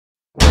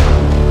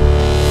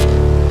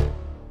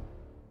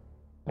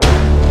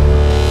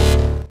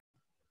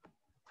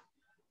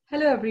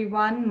Hello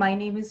everyone, my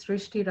name is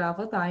Srishti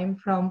Rawat. I am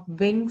from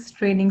Wings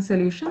Training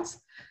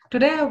Solutions.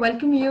 Today I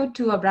welcome you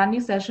to a brand new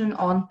session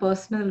on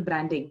personal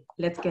branding.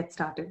 Let's get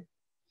started.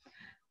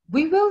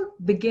 We will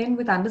begin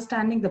with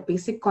understanding the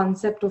basic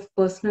concept of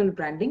personal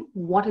branding,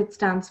 what it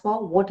stands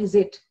for, what is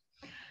it.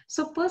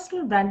 So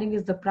personal branding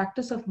is the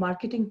practice of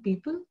marketing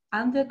people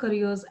and their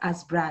careers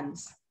as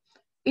brands.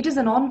 It is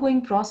an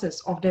ongoing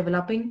process of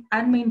developing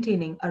and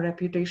maintaining a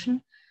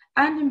reputation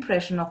and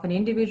impression of an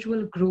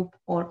individual, group,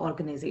 or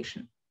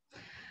organization.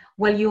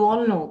 Well, you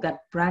all know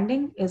that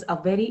branding is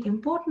a very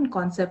important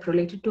concept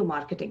related to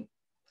marketing.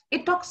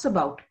 It talks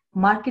about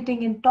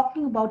marketing and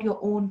talking about your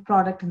own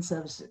product and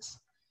services.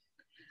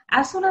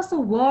 As soon as the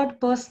word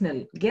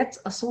personal gets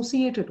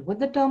associated with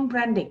the term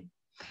branding,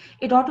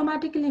 it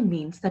automatically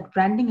means that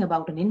branding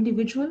about an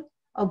individual,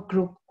 a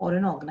group, or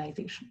an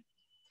organization.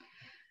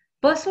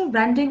 Personal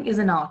branding is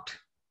an art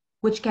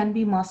which can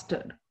be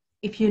mastered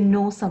if you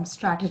know some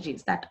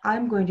strategies that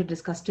I'm going to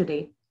discuss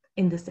today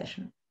in this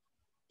session.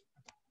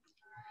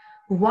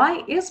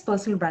 Why is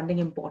personal branding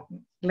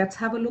important? Let's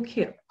have a look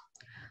here.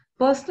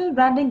 Personal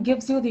branding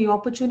gives you the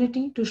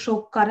opportunity to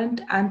show current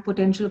and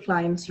potential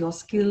clients your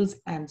skills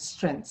and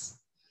strengths.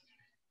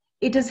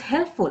 It is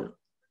helpful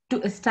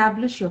to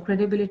establish your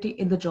credibility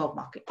in the job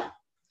market.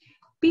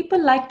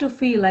 People like to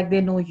feel like they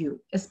know you,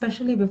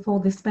 especially before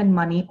they spend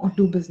money or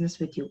do business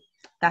with you.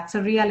 That's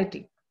a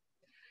reality.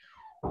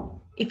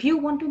 If you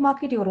want to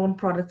market your own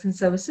products and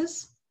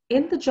services,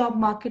 in the job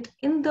market,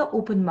 in the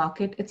open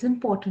market, it's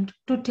important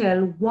to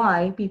tell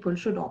why people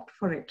should opt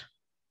for it.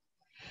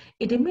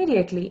 It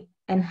immediately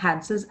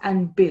enhances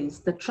and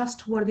builds the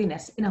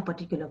trustworthiness in a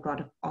particular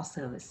product or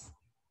service,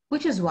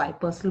 which is why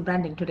personal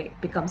branding today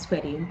becomes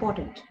very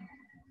important.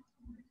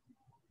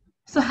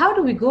 So how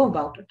do we go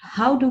about it?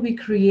 How do we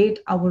create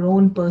our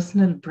own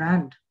personal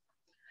brand?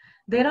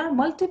 There are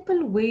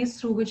multiple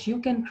ways through which you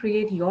can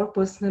create your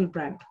personal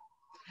brand.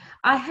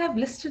 I have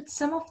listed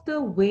some of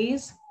the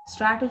ways,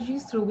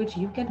 strategies through which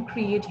you can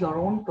create your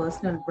own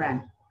personal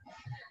brand.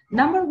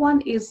 Number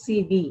one is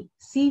CV.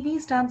 CV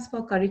stands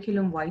for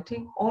curriculum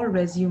vitae or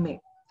resume.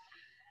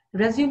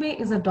 Resume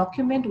is a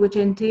document which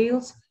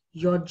entails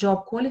your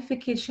job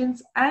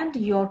qualifications and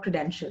your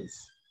credentials.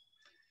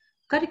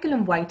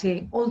 Curriculum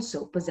vitae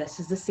also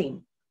possesses the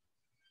same.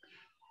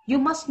 You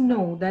must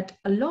know that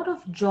a lot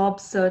of job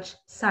search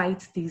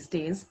sites these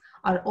days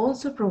are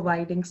also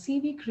providing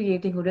CV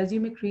creating or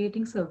resume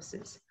creating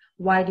services.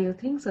 Why do you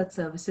think such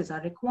services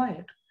are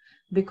required?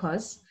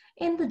 Because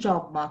in the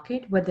job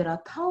market, where there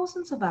are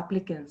thousands of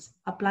applicants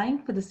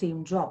applying for the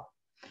same job,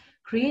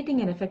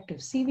 creating an effective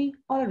CV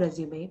or a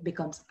resume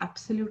becomes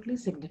absolutely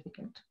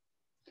significant.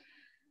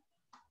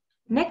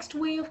 Next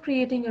way of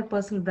creating your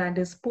personal brand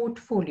is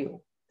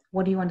portfolio.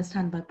 What do you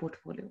understand by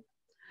portfolio?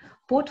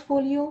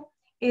 Portfolio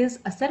is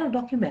a set of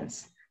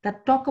documents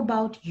that talk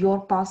about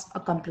your past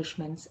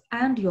accomplishments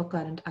and your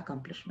current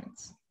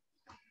accomplishments.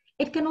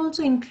 It can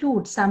also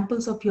include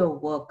samples of your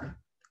work.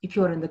 If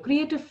you're in the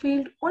creative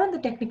field or in the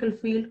technical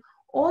field,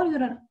 or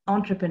you're an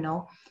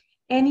entrepreneur,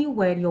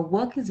 anywhere your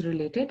work is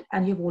related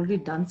and you've already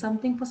done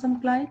something for some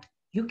client,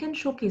 you can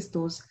showcase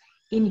those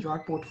in your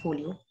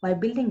portfolio by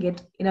building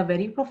it in a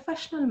very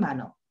professional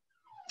manner.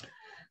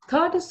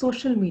 Third is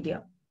social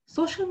media.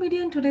 Social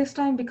media in today's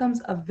time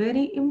becomes a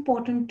very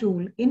important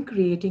tool in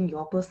creating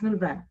your personal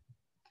brand.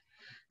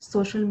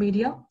 Social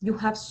media, you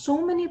have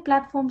so many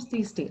platforms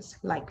these days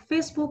like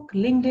Facebook,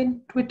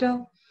 LinkedIn,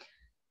 Twitter,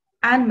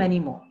 and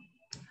many more.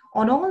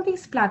 On all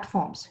these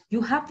platforms,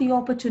 you have the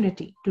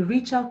opportunity to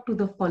reach out to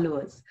the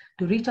followers,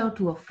 to reach out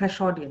to a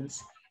fresh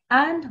audience,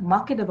 and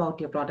market about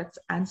your products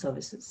and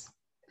services.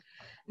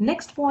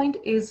 Next point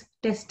is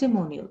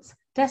testimonials.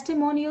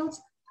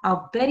 Testimonials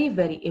are very,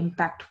 very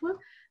impactful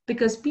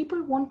because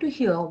people want to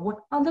hear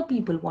what other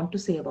people want to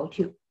say about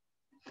you.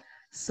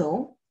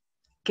 So,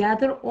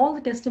 gather all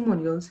the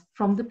testimonials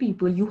from the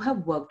people you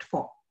have worked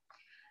for.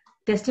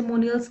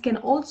 Testimonials can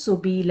also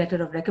be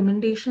letter of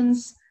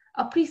recommendations,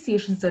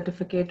 appreciation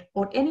certificate,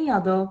 or any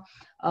other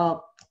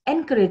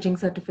encouraging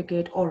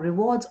certificate or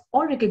rewards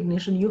or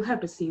recognition you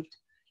have received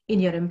in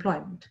your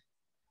employment.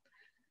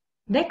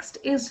 Next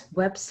is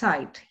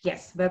website.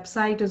 Yes,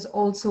 website is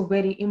also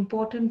very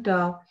important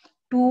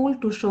tool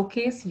to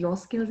showcase your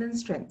skills and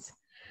strengths.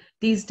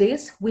 These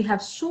days, we have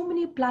so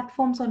many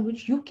platforms on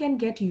which you can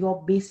get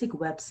your basic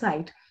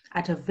website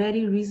at a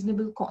very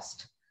reasonable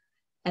cost.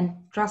 And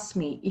trust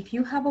me, if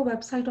you have a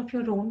website of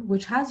your own,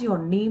 which has your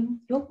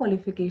name, your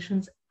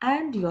qualifications,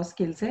 and your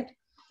skill set,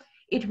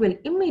 it will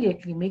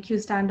immediately make you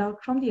stand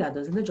out from the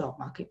others in the job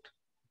market.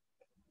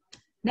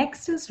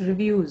 Next is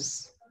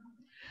reviews.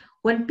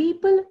 When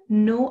people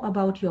know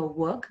about your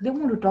work, they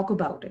want to talk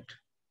about it.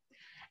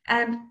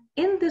 And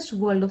in this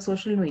world of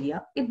social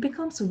media, it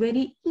becomes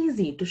very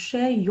easy to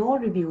share your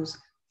reviews,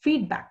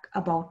 feedback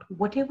about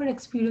whatever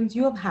experience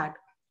you have had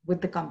with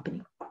the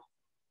company.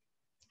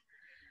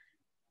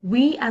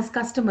 We as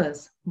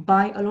customers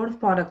buy a lot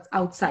of products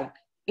outside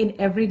in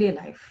everyday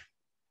life.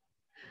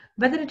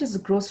 Whether it is a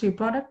grocery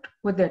product,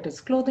 whether it is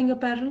clothing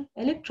apparel,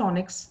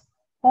 electronics,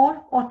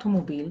 or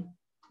automobile,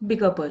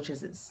 bigger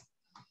purchases.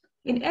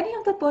 In any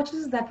of the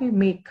purchases that we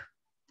make,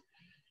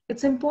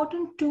 it's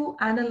important to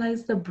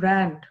analyze the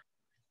brand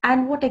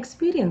and what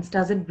experience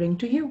does it bring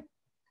to you,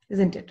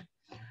 isn't it?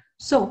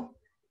 So,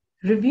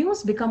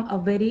 reviews become a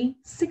very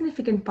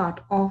significant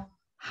part of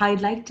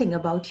highlighting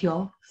about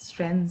your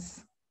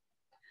strengths.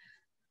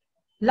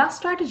 Last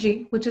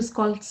strategy, which is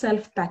called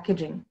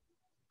self-packaging.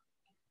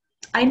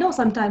 I know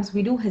sometimes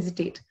we do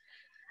hesitate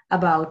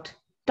about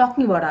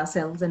talking about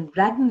ourselves and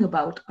bragging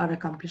about our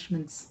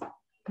accomplishments.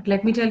 But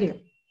let me tell you,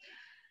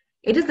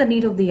 it is the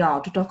need of the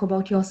hour to talk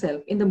about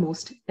yourself in the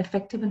most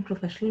effective and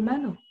professional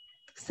manner.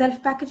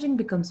 Self-packaging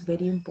becomes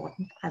very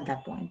important at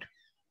that point.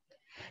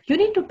 You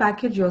need to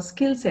package your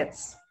skill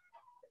sets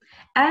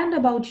and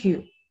about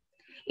you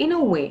in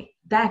a way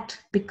that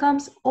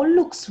becomes or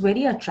looks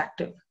very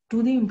attractive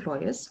to the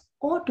employers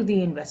or to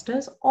the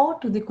investors or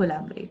to the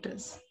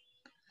collaborators.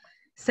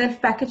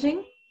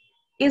 Self-packaging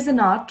is an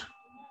art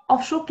of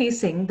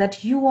showcasing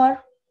that you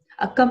are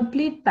a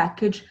complete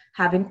package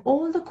having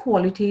all the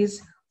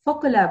qualities for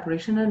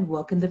collaboration and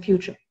work in the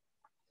future.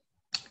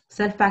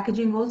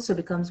 Self-packaging also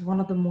becomes one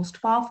of the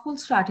most powerful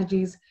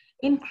strategies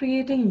in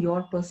creating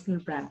your personal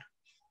brand.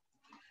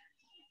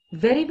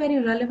 Very, very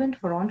relevant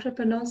for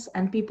entrepreneurs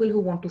and people who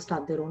want to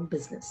start their own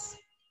business.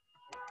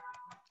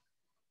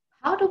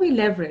 How do we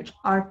leverage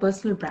our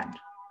personal brand?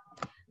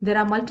 There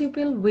are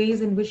multiple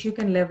ways in which you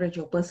can leverage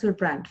your personal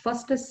brand.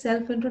 First is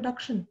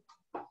self-introduction.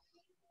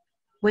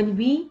 When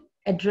we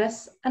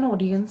address an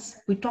audience,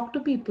 we talk to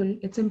people,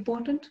 it's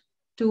important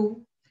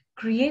to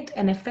create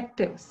an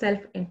effective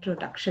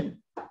self-introduction.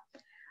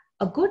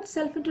 A good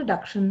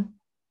self-introduction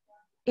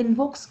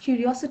invokes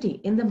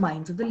curiosity in the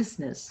minds of the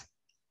listeners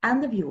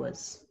and the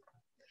viewers,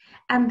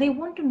 and they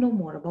want to know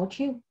more about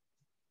you.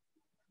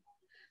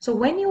 So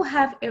when you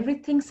have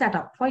everything set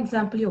up, for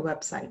example, your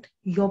website,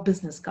 your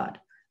business card,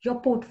 your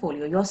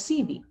portfolio, your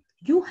CV,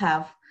 you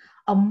have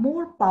a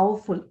more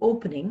powerful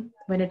opening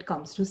when it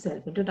comes to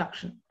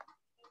self-introduction.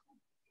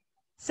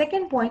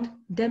 Second point,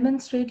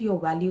 demonstrate your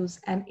values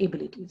and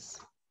abilities.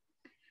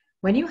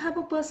 When you have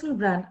a personal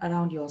brand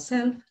around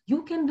yourself,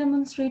 you can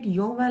demonstrate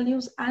your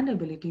values and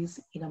abilities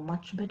in a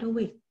much better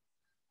way.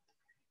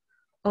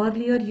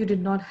 Earlier, you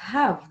did not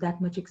have that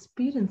much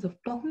experience of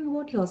talking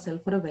about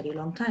yourself for a very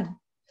long time.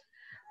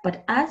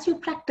 But as you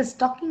practice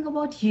talking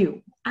about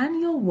you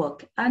and your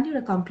work and your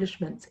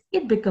accomplishments,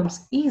 it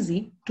becomes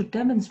easy to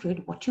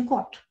demonstrate what you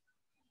got.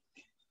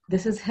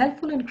 This is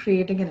helpful in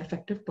creating an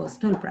effective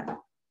personal brand.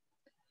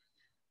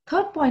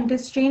 Third point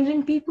is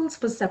changing people's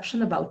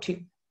perception about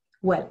you.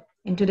 Well,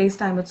 in today's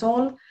time,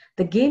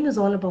 the game is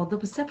all about the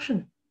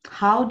perception.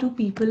 How do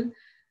people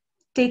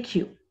take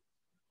you?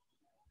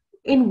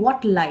 In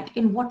what light,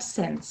 in what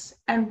sense,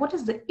 and what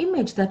is the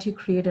image that you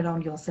create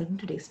around yourself in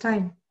today's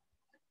time?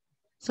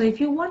 So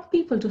if you want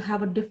people to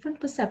have a different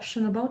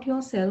perception about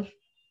yourself,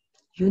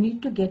 you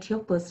need to get your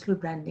personal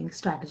branding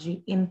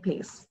strategy in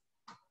place.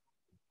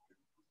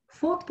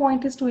 Fourth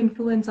point is to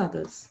influence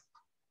others.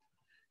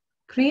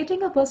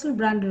 Creating a personal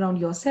brand around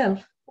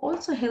yourself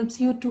also helps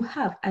you to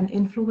have an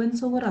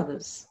influence over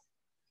others.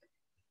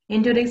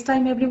 In today's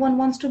time, everyone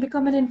wants to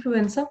become an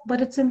influencer,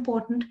 but it's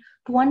important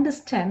to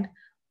understand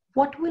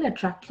what will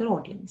attract your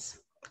audience,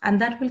 and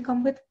that will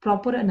come with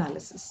proper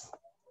analysis.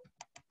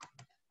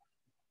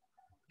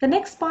 The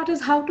next part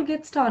is how to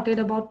get started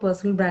about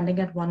personal branding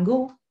at one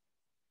go.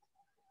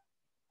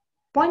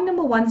 Point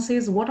number 1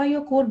 says, what are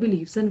your core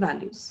beliefs and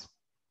values?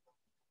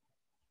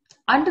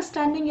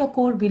 Understanding your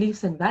core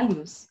beliefs and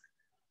values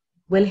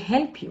will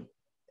help you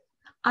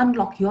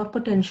unlock your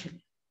potential.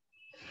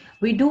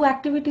 We do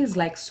activities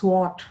like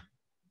SWOT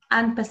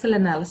and PESTLE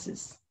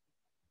analysis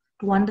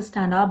to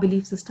understand our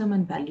belief system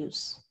and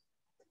values.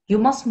 You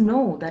must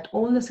know that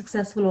all the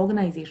successful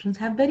organizations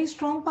have very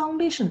strong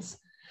foundations.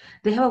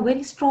 They have a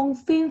very strong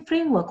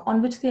framework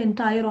on which the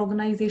entire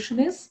organization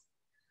is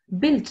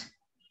built,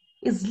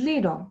 is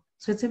laid on.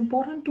 So it's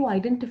important to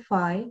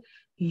identify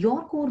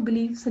your core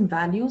beliefs and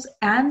values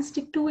and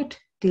stick to it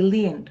till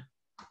the end.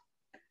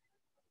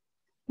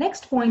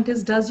 Next point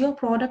is, does your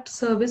product,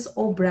 service,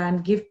 or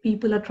brand give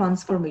people a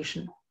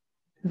transformation?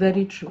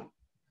 Very true.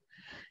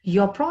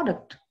 Your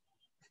product,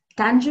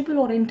 tangible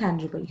or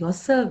intangible, your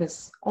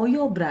service or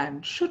your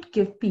brand should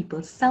give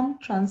people some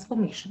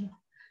transformation.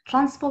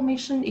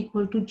 Transformation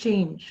equal to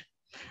change.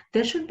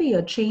 There should be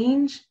a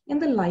change in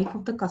the life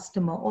of the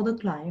customer or the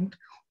client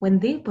when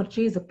they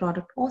purchase a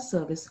product or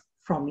service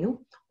from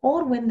you,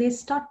 or when they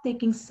start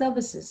taking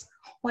services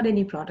or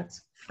any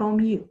products from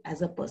you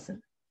as a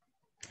person.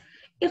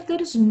 If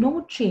there is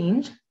no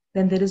change,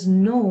 then there is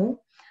no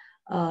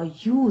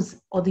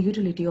use or the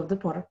utility of the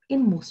product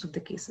in most of the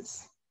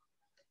cases.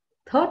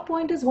 Third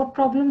point is, what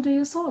problem do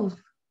you solve?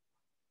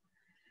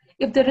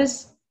 If there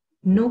is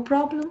no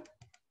problem,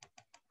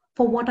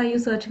 for what are you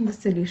searching the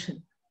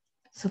solution?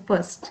 So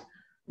first,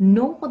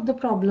 know what the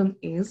problem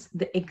is,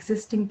 the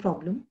existing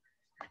problem,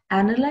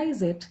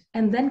 analyze it,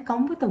 and then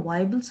come with a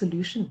viable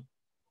solution.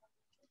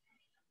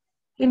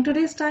 In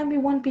today's time, we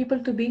want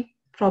people to be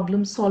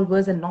problem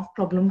solvers and not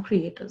problem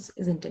creators,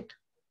 isn't it?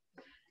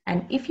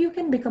 And if you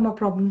can become a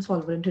problem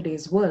solver in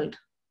today's world,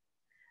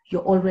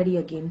 you're already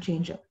a game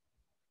changer.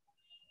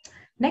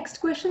 Next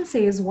question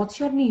says, what's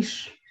your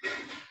niche?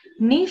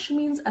 Niche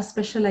means a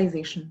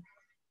specialization.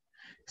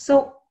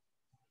 So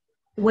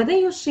whether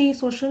you see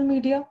social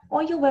media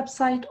or your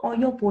website or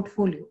your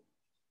portfolio,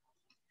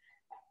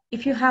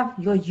 if you have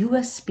your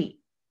USP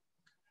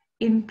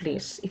in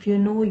place, if you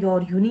know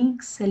your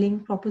unique selling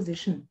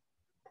proposition,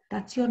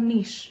 that's your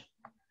niche.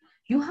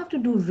 You have to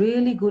do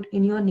really good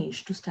in your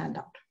niche to stand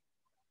out.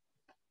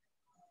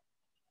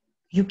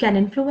 You can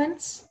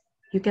influence,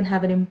 you can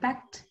have an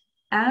impact,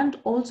 and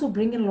also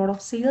bring in a lot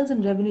of sales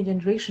and revenue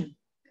generation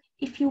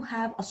if you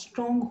have a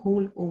strong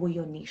hold over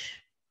your niche.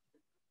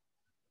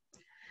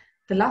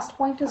 The last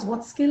point is,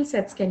 what skill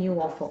sets can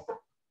you offer?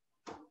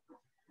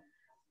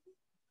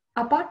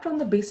 Apart from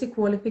the basic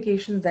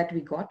qualifications that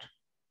we got,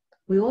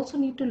 we also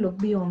need to look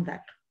beyond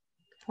that.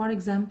 For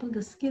example,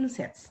 the skill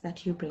sets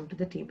that you bring to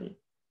the table.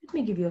 Let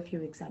me give you a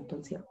few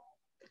examples here.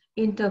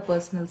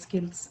 Interpersonal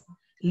skills,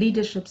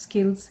 leadership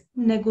skills,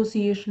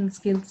 negotiation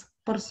skills,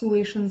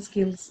 persuasion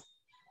skills,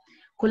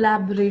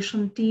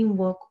 collaboration,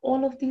 teamwork,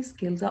 all of these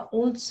skills are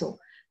also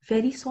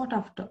very sought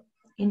after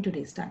in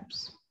today's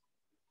times.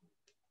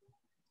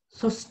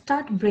 So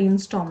start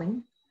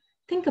brainstorming,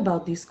 think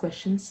about these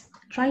questions,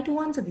 try to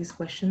answer these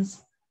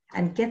questions,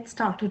 and get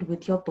started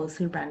with your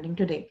personal branding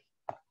today.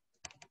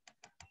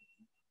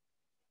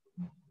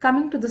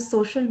 Coming to the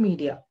social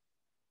media.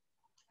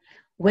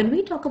 When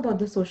we talk about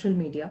the social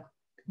media,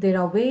 there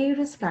are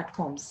various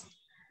platforms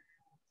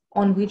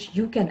on which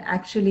you can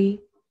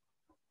actually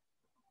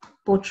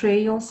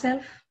portray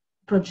yourself,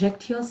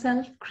 project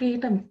yourself,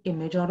 create an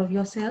image out of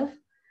yourself.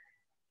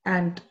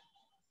 And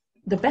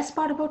the best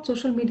part about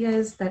social media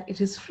is that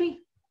it is free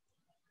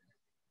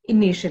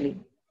initially,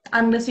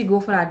 unless you go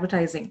for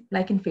advertising,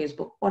 like in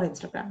Facebook or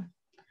Instagram.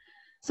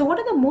 So what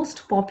are the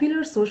most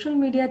popular social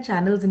media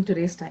channels in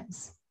today's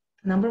times?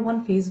 Number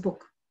one,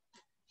 Facebook.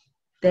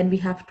 Then we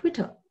have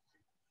Twitter.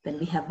 Then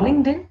we have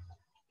LinkedIn,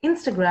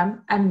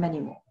 Instagram, and many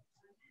more.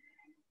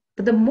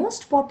 But the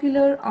most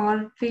popular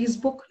are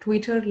Facebook,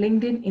 Twitter,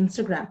 LinkedIn,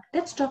 Instagram.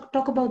 Let's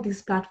talk about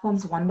these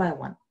platforms one by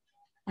one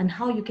and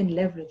how you can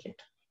leverage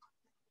it.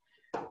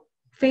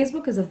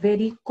 Facebook is a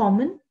very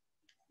common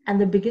and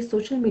the biggest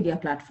social media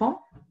platform,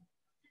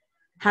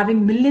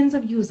 having millions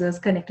of users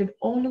connected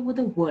all over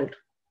the world.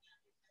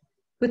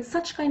 With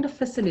such kind of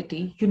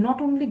facility, you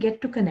not only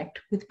get to connect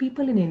with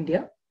people in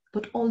India,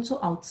 but also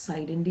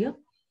outside India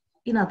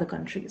in other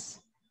countries,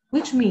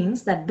 which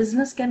means that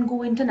business can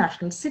go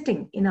international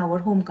sitting in our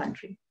home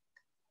country.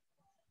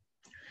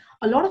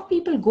 A lot of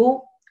people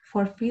go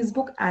for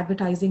Facebook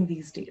advertising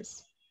these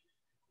days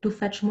to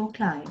fetch more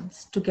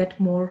clients, to get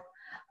more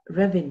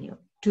revenue,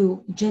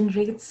 to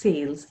generate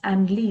sales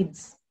and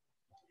leads.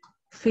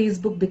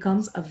 Facebook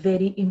becomes a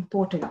very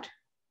important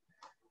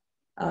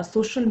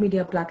social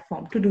media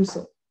platform to do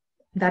so.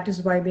 That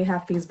is why they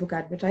have Facebook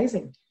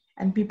advertising,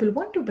 and people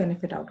want to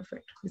benefit out of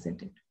it,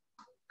 isn't it?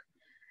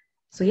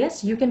 So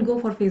yes, you can go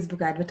for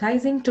Facebook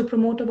advertising to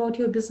promote about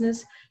your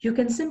business. You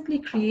can simply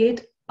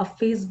create a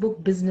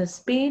Facebook business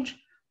page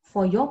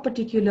for your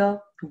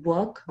particular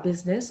work,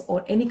 business,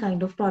 or any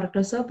kind of product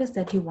or service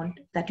that you want,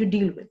 that you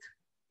deal with.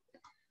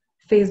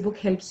 Facebook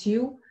helps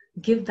you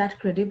give that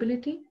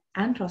credibility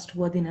and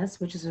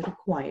trustworthiness which is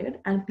required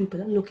and people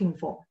are looking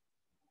for.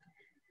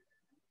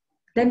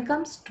 Then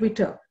comes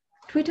Twitter.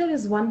 Twitter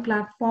is one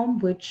platform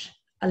which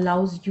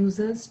allows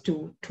users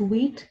to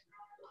tweet,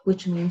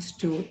 which means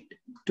to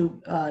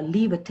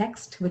leave a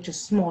text, which is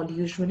small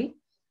usually,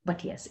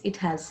 but yes, it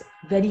has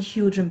very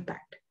huge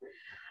impact.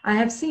 I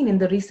have seen in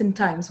the recent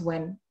times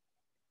when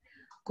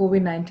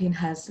COVID-19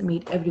 has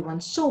made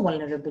everyone so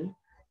vulnerable,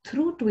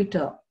 through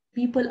Twitter,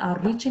 people are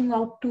reaching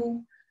out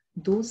to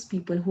those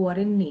people who are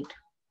in need.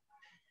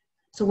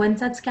 So when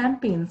such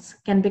campaigns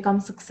can become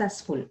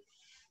successful,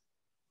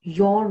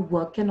 your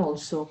work can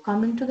also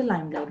come into the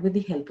limelight with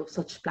the help of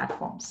such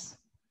platforms.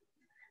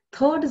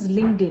 Third is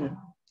LinkedIn.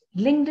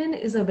 LinkedIn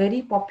is a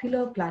very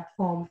popular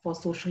platform for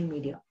social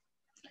media.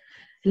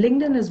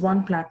 LinkedIn is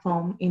one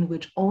platform in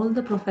which all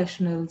the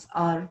professionals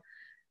are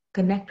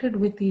connected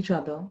with each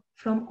other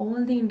from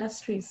all the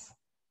industries.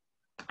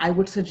 I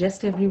would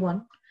suggest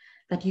everyone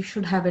that you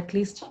should have at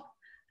least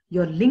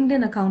your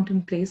LinkedIn account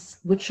in place,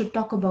 which should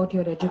talk about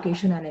your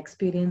education and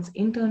experience,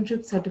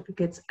 internship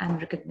certificates, and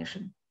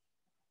recognition.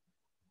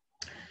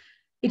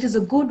 It is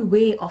a good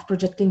way of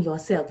projecting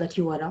yourself that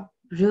you are a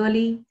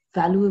really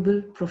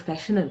valuable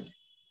professional.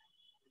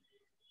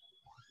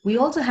 We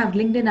also have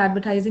LinkedIn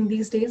advertising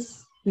these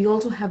days. We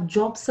also have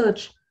job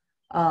search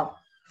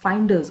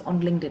finders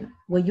on LinkedIn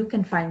where you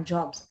can find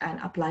jobs and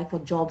apply for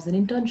jobs and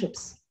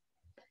internships.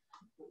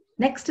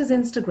 Next is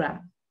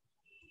Instagram.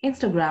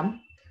 Instagram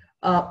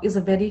is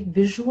a very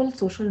visual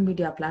social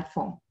media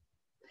platform.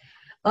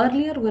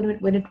 Earlier,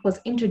 when it was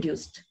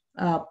introduced,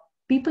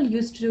 people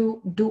used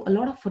to do a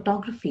lot of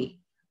photography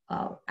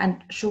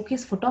and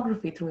showcase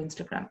photography through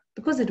Instagram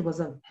because it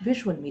was a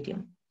visual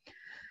medium.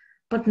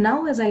 But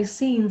now as I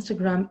see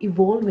Instagram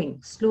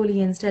evolving slowly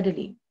and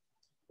steadily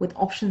with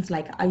options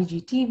like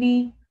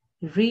IGTV,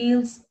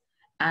 reels,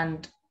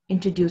 and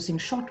introducing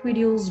short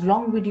videos,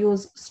 long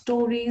videos,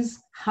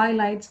 stories,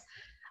 highlights.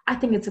 I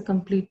think it's a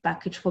complete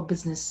package for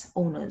business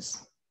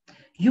owners.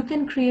 You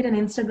can create an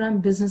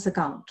Instagram business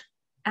account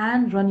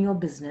and run your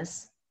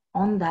business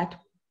on that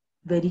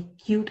very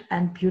cute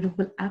and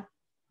beautiful app.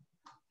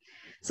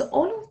 So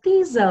all of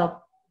these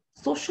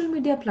social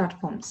media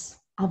platforms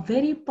are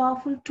very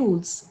powerful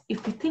tools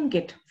if we think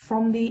it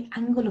from the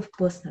angle of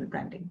personal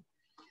branding.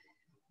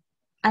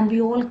 And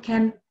we all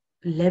can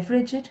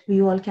leverage it.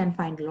 We all can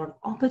find a lot of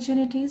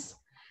opportunities,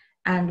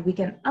 and we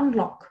can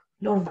unlock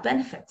a lot of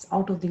benefits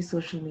out of these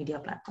social media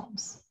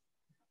platforms.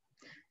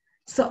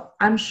 So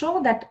I'm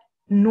sure that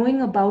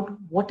knowing about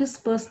what is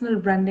personal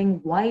branding,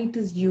 why it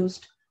is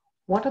used,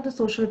 what are the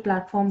social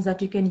platforms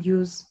that you can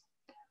use,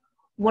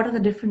 what are the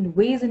different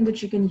ways in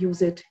which you can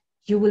use it,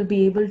 you will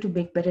be able to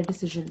make better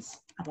decisions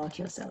about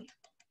yourself.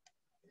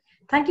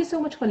 Thank you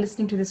so much for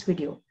listening to this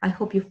video. I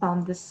hope you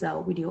found this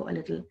video a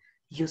little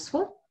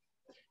useful.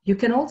 You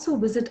can also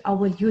visit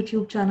our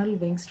YouTube channel,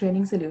 Wings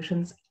Training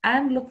Solutions,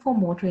 and look for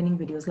more training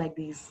videos like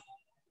these.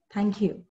 Thank you.